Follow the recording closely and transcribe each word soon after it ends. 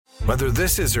Whether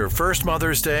this is her first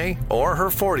Mother's Day or her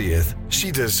 40th, she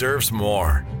deserves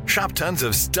more. Shop tons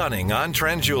of stunning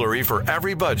on-trend jewelry for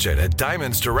every budget at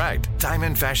Diamonds Direct.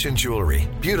 Diamond fashion jewelry,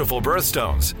 beautiful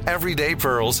birthstones, everyday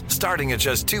pearls starting at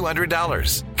just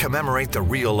 $200. Commemorate the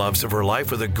real loves of her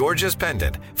life with a gorgeous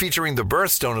pendant featuring the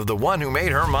birthstone of the one who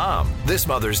made her mom. This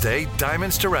Mother's Day,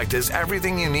 Diamonds Direct is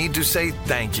everything you need to say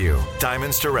thank you.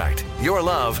 Diamonds Direct, your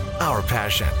love, our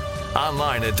passion.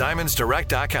 Online at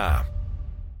diamondsdirect.com.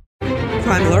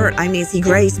 Crime Alert, I'm Nancy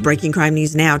Grace. Breaking crime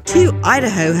news now. 2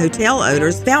 Idaho hotel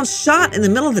owners found shot in the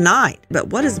middle of the night. But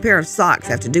what does a pair of socks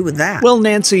have to do with that? Well,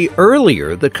 Nancy,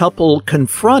 earlier the couple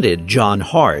confronted John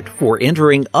Hart for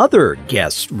entering other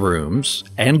guest rooms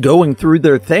and going through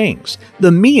their things.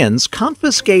 The Meehan's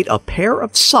confiscate a pair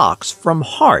of socks from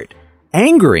Hart,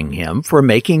 angering him for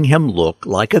making him look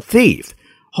like a thief.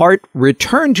 Hart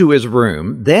returned to his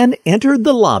room, then entered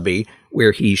the lobby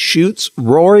where he shoots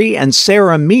Rory and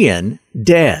Sarah Meehan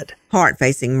dead. Hart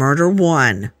facing murder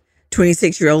 1.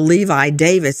 26-year-old Levi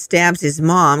Davis stabs his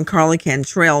mom, Carly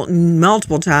Cantrell,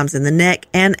 multiple times in the neck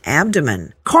and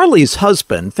abdomen. Carly's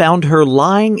husband found her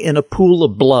lying in a pool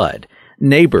of blood.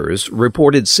 Neighbors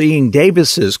reported seeing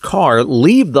Davis's car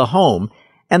leave the home,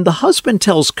 and the husband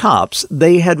tells cops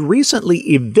they had recently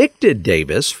evicted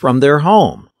Davis from their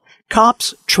home.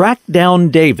 Cops tracked down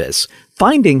Davis,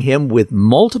 finding him with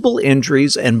multiple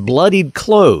injuries and bloodied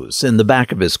clothes in the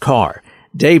back of his car.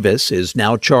 Davis is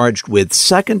now charged with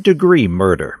second-degree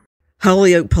murder.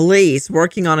 Holyoke police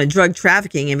working on a drug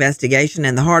trafficking investigation,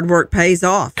 and the hard work pays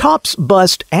off. Cops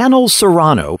bust Anil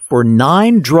Serrano for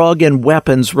 9 drug and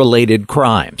weapons-related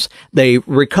crimes. They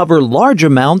recover large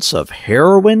amounts of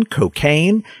heroin,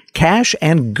 cocaine, cash,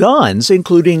 and guns,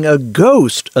 including a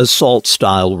Ghost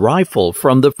assault-style rifle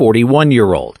from the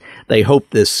 41-year-old. They hope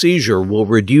this seizure will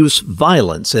reduce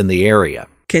violence in the area.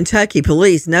 Kentucky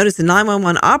police noticed a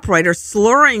 911 operator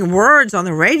slurring words on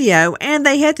the radio, and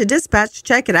they head to dispatch to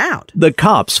check it out. The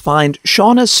cops find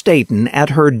Shauna Staten at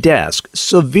her desk,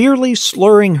 severely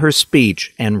slurring her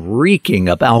speech and reeking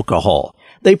of alcohol.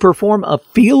 They perform a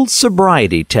field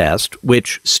sobriety test,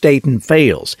 which Staten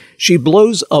fails. She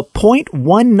blows a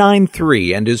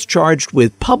 .193 and is charged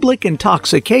with public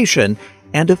intoxication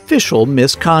and official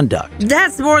misconduct.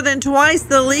 That's more than twice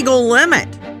the legal limit.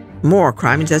 More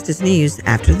Crime and Justice News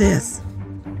after this.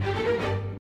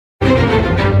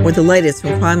 With the latest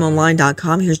from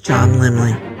crimeonline.com, here's John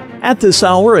Limley. At this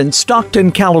hour in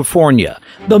Stockton, California,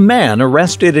 the man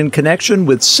arrested in connection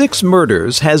with 6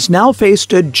 murders has now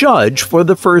faced a judge for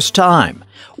the first time.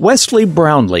 Wesley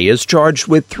Brownlee is charged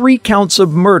with 3 counts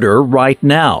of murder right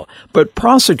now, but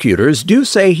prosecutors do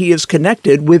say he is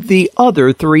connected with the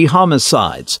other 3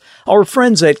 homicides. Our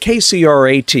friends at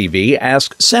KCRA-TV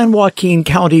asked San Joaquin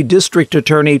County District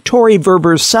Attorney Tori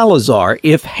Verber Salazar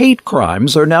if hate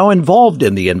crimes are now involved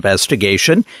in the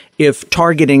investigation, if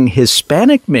targeting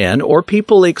Hispanic men or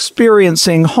people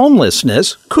experiencing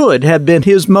homelessness could have been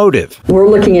his motive. We're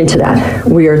looking into that.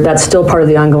 That's still part of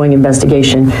the ongoing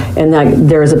investigation, and that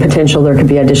there is a potential there could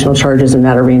be additional charges in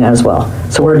that arena as well.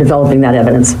 So we're developing that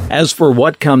evidence. As for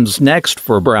what comes next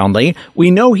for Brownlee,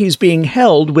 we know he's being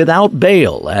held without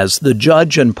bail, as the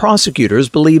judge and prosecutors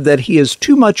believe that he is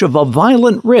too much of a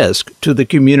violent risk to the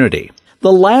community.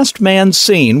 The last man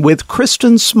seen with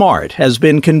Kristen Smart has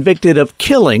been convicted of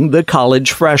killing the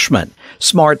college freshman.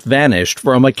 Smart vanished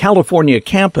from a California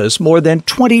campus more than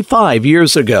 25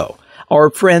 years ago. Our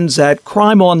friends at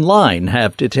Crime Online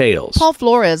have details. Paul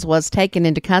Flores was taken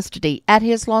into custody at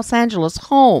his Los Angeles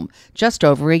home just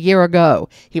over a year ago.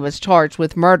 He was charged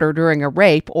with murder during a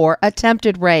rape or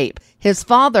attempted rape. His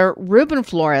father, Ruben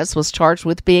Flores, was charged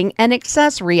with being an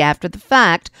accessory after the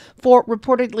fact for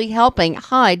reportedly helping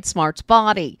hide Smart's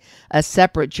body. A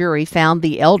separate jury found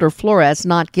the elder Flores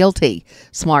not guilty.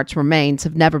 Smart's remains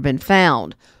have never been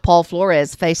found. Paul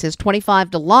Flores faces 25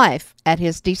 to life at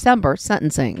his December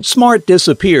sentencing. Smart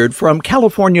disappeared from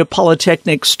California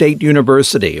Polytechnic State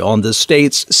University on the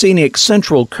state's scenic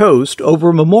Central Coast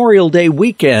over Memorial Day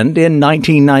weekend in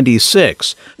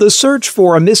 1996. The search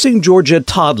for a missing Georgia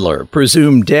toddler,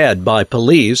 presumed dead by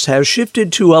police, has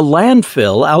shifted to a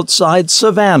landfill outside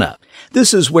Savannah.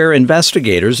 This is where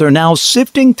investigators are now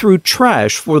sifting through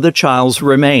trash for the child's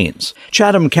remains.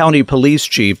 Chatham County Police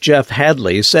Chief Jeff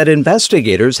Hadley said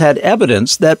investigators had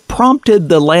evidence that prompted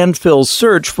the landfill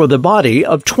search for the body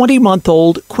of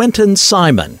 20-month-old Quentin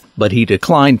Simon, but he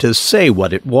declined to say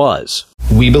what it was.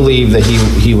 We believe that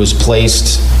he was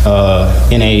placed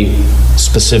in a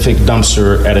specific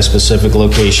dumpster at a specific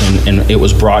location, and it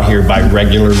was brought here by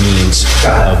regular means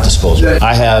of disposal.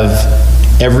 I have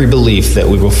every belief that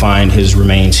we will find his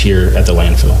remains here at the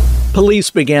landfill. Police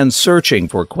began searching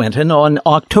for Quentin on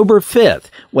October 5th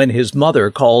when his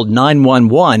mother called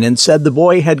 911 and said the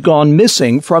boy had gone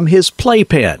missing from his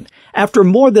playpen. After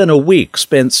more than a week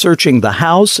spent searching the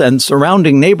house and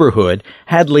surrounding neighborhood,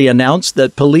 Hadley announced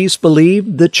that police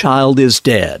believe the child is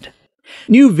dead.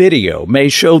 New video may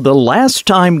show the last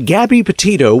time Gabby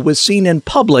Petito was seen in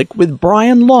public with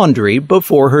Brian Laundrie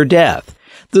before her death.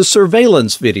 The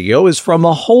surveillance video is from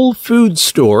a Whole Foods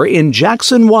store in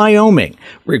Jackson, Wyoming,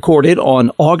 recorded on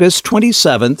August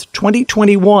 27,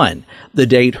 2021, the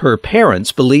date her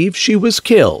parents believe she was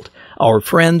killed. Our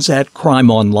friends at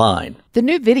Crime Online. The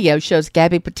new video shows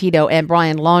Gabby Petito and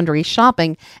Brian Laundrie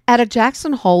shopping at a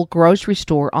Jackson Hole grocery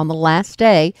store on the last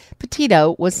day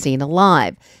Petito was seen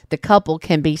alive. The couple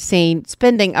can be seen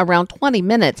spending around 20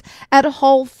 minutes at a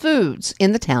Whole Foods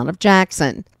in the town of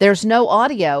Jackson. There's no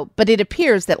audio, but it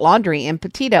appears that Laundrie and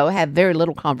Petito have very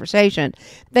little conversation.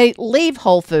 They leave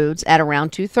Whole Foods at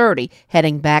around 2:30,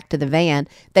 heading back to the van.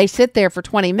 They sit there for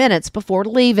 20 minutes before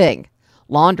leaving.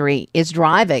 Laundrie is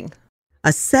driving. A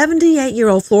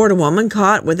 78-year-old Florida woman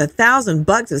caught with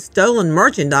 $1,000 of stolen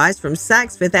merchandise from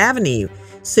Saks Fifth Avenue.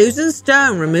 Susan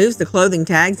Stone removes the clothing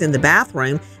tags in the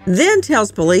bathroom, then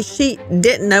tells police she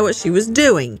didn't know what she was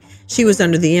doing. She was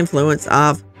under the influence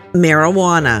of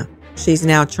marijuana. She's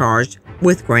now charged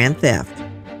with grand theft.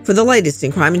 For the latest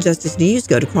in crime and justice news,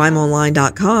 go to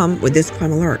crimeonline.com. With this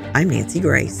crime alert, I'm Nancy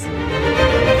Grace.